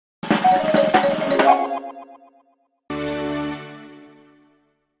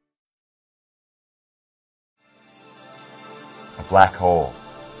black hole,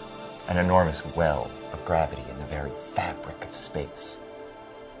 an enormous well of gravity in the very fabric of space.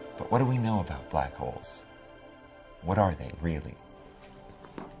 But what do we know about black holes? What are they, really?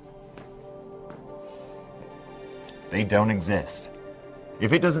 They don't exist.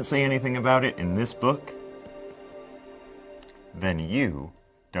 If it doesn't say anything about it in this book, then you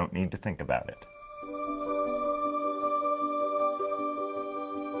don't need to think about it.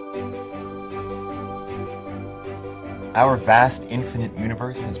 Our vast, infinite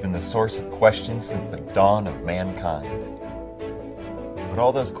universe has been the source of questions since the dawn of mankind. But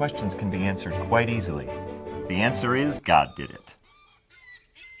all those questions can be answered quite easily. The answer is God did it.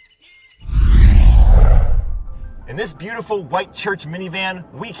 In this beautiful white church minivan,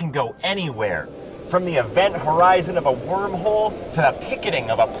 we can go anywhere. From the event horizon of a wormhole to the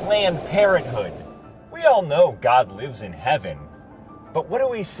picketing of a Planned Parenthood. We all know God lives in heaven. But what do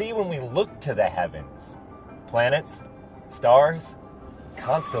we see when we look to the heavens? Planets? Stars?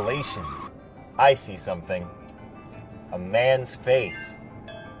 Constellations? I see something. A man's face.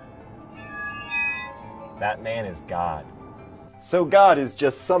 That man is God. So God is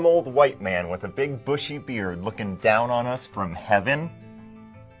just some old white man with a big bushy beard looking down on us from heaven?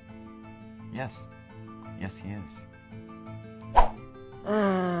 Yes. Yes, he is.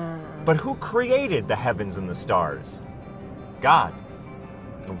 But who created the heavens and the stars? God.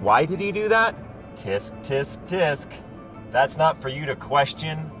 And why did he do that? Tisk, tisk, tisk. That's not for you to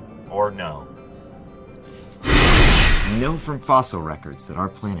question or know. We know from fossil records that our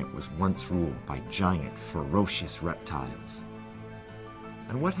planet was once ruled by giant, ferocious reptiles.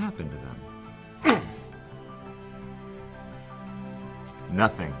 And what happened to them?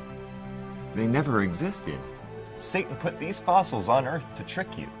 Nothing. They never existed. Satan put these fossils on Earth to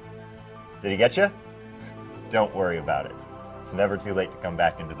trick you. Did he get you? Don't worry about it. It's never too late to come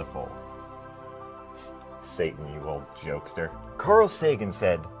back into the fold. Satan, you old jokester. Carl Sagan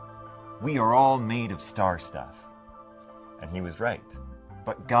said, "We are all made of star stuff." And he was right.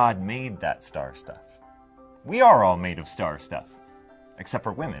 But God made that star stuff. We are all made of star stuff. Except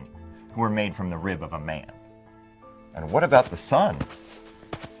for women, who are made from the rib of a man. And what about the sun?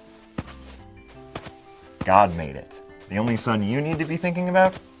 God made it. The only son you need to be thinking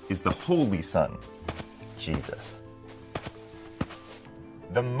about is the Holy Son, Jesus.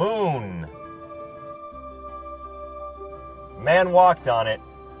 The moon. Man walked on it.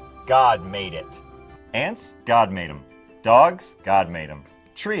 God made it. Ants? God made them. Dogs? God made them.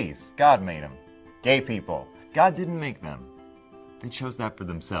 Trees? God made them. Gay people? God didn't make them. They chose that for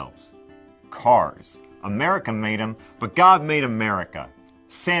themselves. Cars? America made them, but God made America.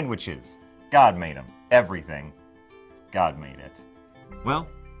 Sandwiches? God made them. Everything. God made it. Well,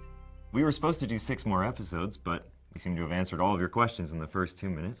 we were supposed to do 6 more episodes, but we seem to have answered all of your questions in the first 2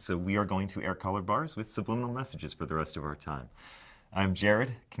 minutes, so we are going to air color bars with subliminal messages for the rest of our time. I'm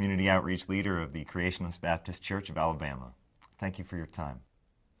Jared, Community Outreach Leader of the Creationist Baptist Church of Alabama. Thank you for your time.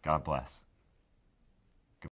 God bless.